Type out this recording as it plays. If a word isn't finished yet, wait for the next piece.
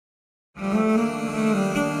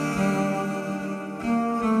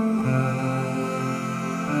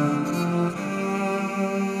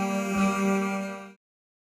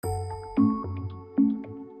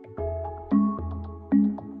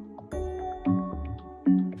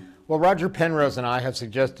Well, Roger Penrose and I have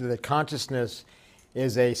suggested that consciousness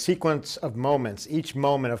is a sequence of moments, each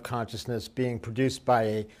moment of consciousness being produced by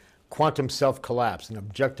a quantum self-collapse, an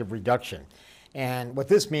objective reduction. And what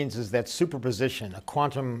this means is that superposition, a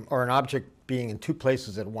quantum or an object being in two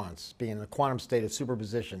places at once, being in a quantum state of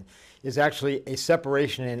superposition, is actually a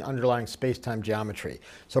separation in underlying space-time geometry.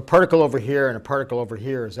 So a particle over here and a particle over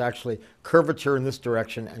here is actually curvature in this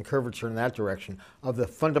direction and curvature in that direction of the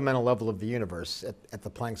fundamental level of the universe at the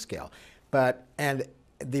Planck scale. And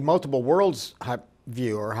the multiple worlds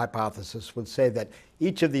view or hypothesis would say that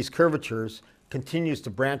each of these curvatures continues to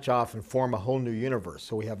branch off and form a whole new universe.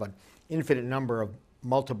 So we have an infinite number of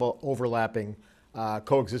multiple overlapping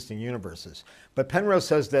coexisting universes. But Penrose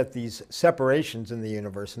says that these separations in the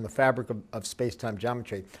universe, in the fabric of space-time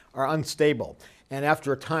geometry, are unstable. And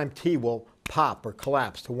after a time t will pop or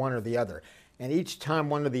collapse to one or the other. And each time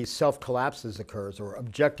one of these self-collapses occurs, or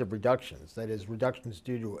objective reductions, that is, reductions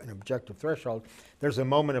due to an objective threshold, there's a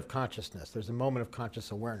moment of consciousness. There's a moment of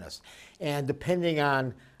conscious awareness. And depending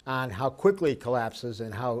on how quickly it collapses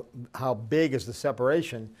and how big is the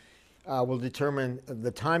separation, will determine the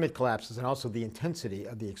time it collapses and also the intensity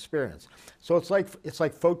of the experience. So it's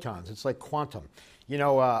like photons. It's like quantum. You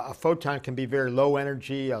know, a photon can be very low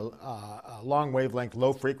energy, a long wavelength,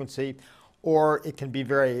 low frequency, or it can be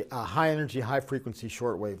very high energy, high frequency,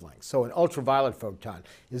 short wavelength. So an ultraviolet photon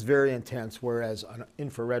is very intense, whereas an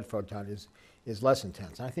infrared photon is less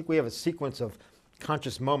intense. And I think we have a sequence of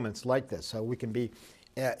conscious moments like this. So we can be,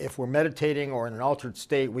 if we're meditating or in an altered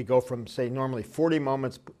state, we go from, say, normally 40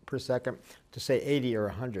 moments per second to, say, 80 or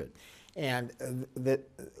 100. And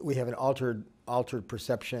we have an altered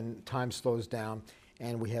perception, time slows down,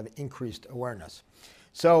 and we have increased awareness.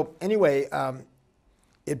 So anyway,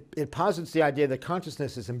 it posits the idea that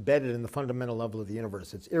consciousness is embedded in the fundamental level of the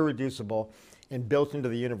universe. It's irreducible and built into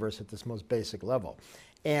the universe at this most basic level.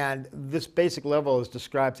 And this basic level is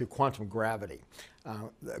described through quantum gravity.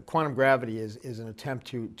 Quantum gravity is an attempt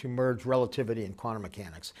to merge relativity and quantum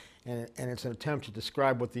mechanics. And it's an attempt to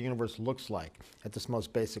describe what the universe looks like at this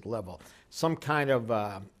most basic level. Some kind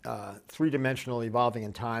of three-dimensional evolving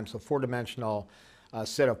in time, so four-dimensional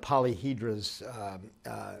set of polyhedras,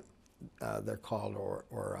 they're called,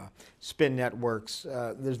 or spin networks.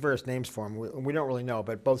 There's various names for them. We don't really know,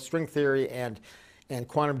 but both string theory and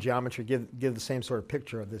quantum geometry give the same sort of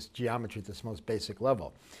picture of this geometry at this most basic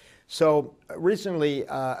level. So recently,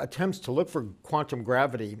 attempts to look for quantum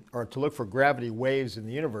gravity or to look for gravity waves in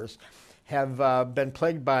the universe have been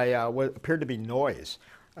plagued by what appeared to be noise.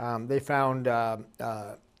 They found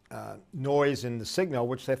noise in the signal,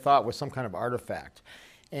 which they thought was some kind of artifact.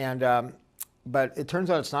 But it turns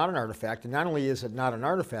out it's not an artifact. And not only is it not an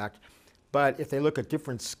artifact, but if they look at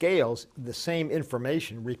different scales, the same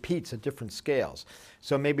information repeats at different scales.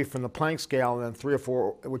 So maybe from the Planck scale, and then 3 or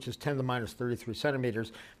 4, which is 10 to the minus 33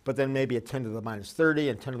 centimeters, but then maybe at 10 to the minus 30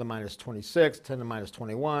 and 10 to the minus 26, 10 to the minus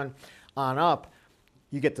 21, on up,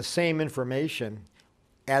 you get the same information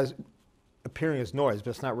as appearing as noise,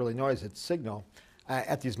 but it's not really noise, it's signal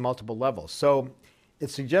at these multiple levels. So it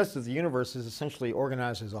suggests that the universe is essentially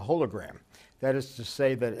organized as a hologram. That is to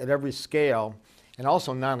say that at every scale, and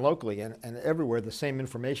also non-locally and everywhere, the same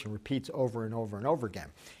information repeats over and over and over again.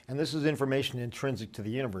 And this is information intrinsic to the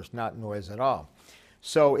universe, not noise at all.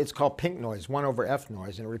 So it's called pink noise, 1 over F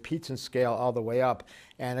noise, and it repeats in scale all the way up.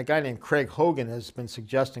 And a guy named Craig Hogan has been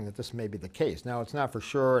suggesting that this may be the case. Now, it's not for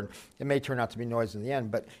sure, and it may turn out to be noise in the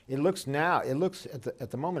end, but it looks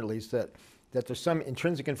at the moment at least, that there's some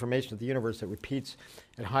intrinsic information of the universe that repeats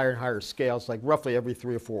at higher and higher scales, like roughly every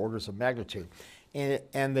 3 or 4 orders of magnitude.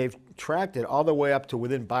 And they've tracked it all the way up to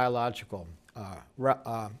within biological,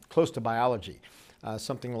 close to biology,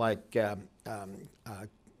 something like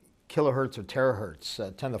kilohertz or terahertz,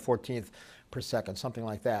 10 to the 14th per second, something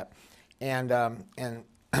like that. And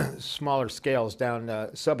smaller scales down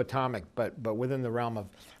subatomic, but within the realm of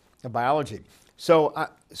biology. So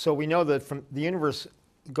we know that from the universe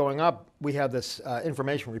going up, we have this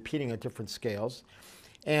information repeating at different scales.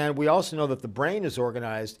 And we also know that the brain is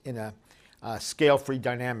organized in a scale-free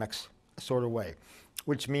dynamics sort of way,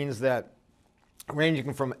 which means that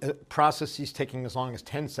ranging from processes taking as long as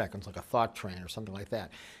 10 seconds, like a thought train or something like that,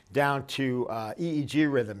 down to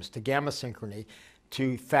EEG rhythms, to gamma synchrony,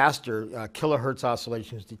 to faster kilohertz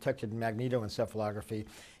oscillations detected in magnetoencephalography,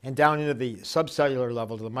 and down into the subcellular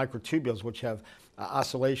level to the microtubules, which have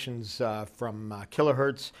oscillations from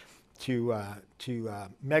kilohertz to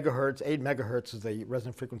megahertz. 8 megahertz is the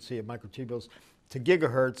resonant frequency of microtubules, to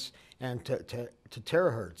gigahertz, and to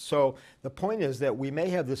terahertz. So the point is that we may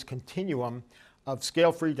have this continuum of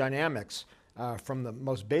scale-free dynamics from the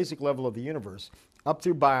most basic level of the universe up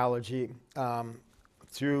through biology,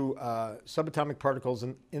 through subatomic particles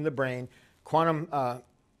in the brain, quantum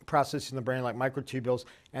processes in the brain like microtubules,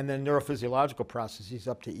 and then neurophysiological processes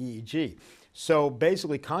up to EEG. So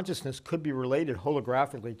basically, consciousness could be related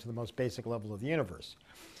holographically to the most basic level of the universe.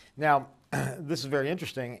 Now, this is very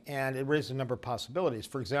interesting, and it raises a number of possibilities.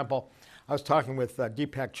 For example, I was talking with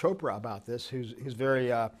Deepak Chopra about this, who's very,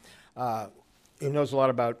 who knows a lot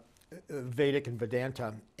about Vedic and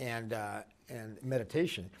Vedanta and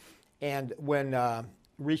meditation. And when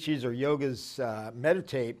rishis or yogas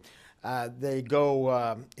meditate, they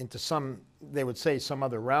go into some, they would say some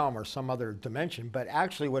other realm or some other dimension, but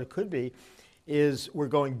actually what it could be is we're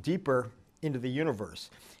going deeper into the universe.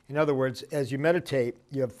 In other words, as you meditate,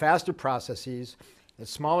 you have faster processes at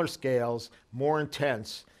smaller scales, more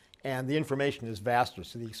intense, and the information is vaster,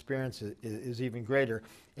 so the experience is even greater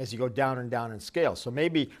as you go down and down in scale. So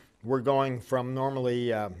maybe we're going from normally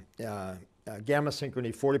gamma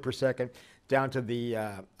synchrony 40 per second down to the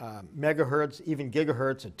megahertz, even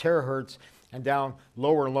gigahertz and terahertz, and down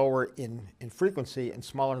lower and lower in frequency and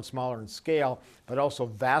smaller in scale, but also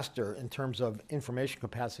vaster in terms of information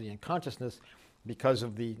capacity and consciousness because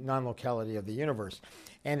of the non-locality of the universe.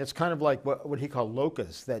 And it's kind of like what he called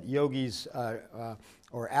lokas, that yogis,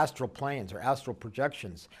 or astral planes or astral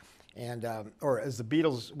projections. And, or as the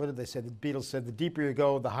Beatles, what did they say? The Beatles said, the deeper you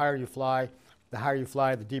go, the higher you fly,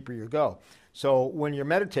 the deeper you go. So when you're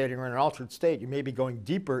meditating or in an altered state, you may be going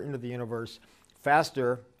deeper into the universe,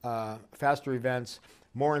 faster events,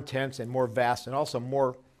 more intense and more vast, and also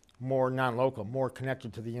more non-local, more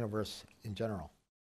connected to the universe in general.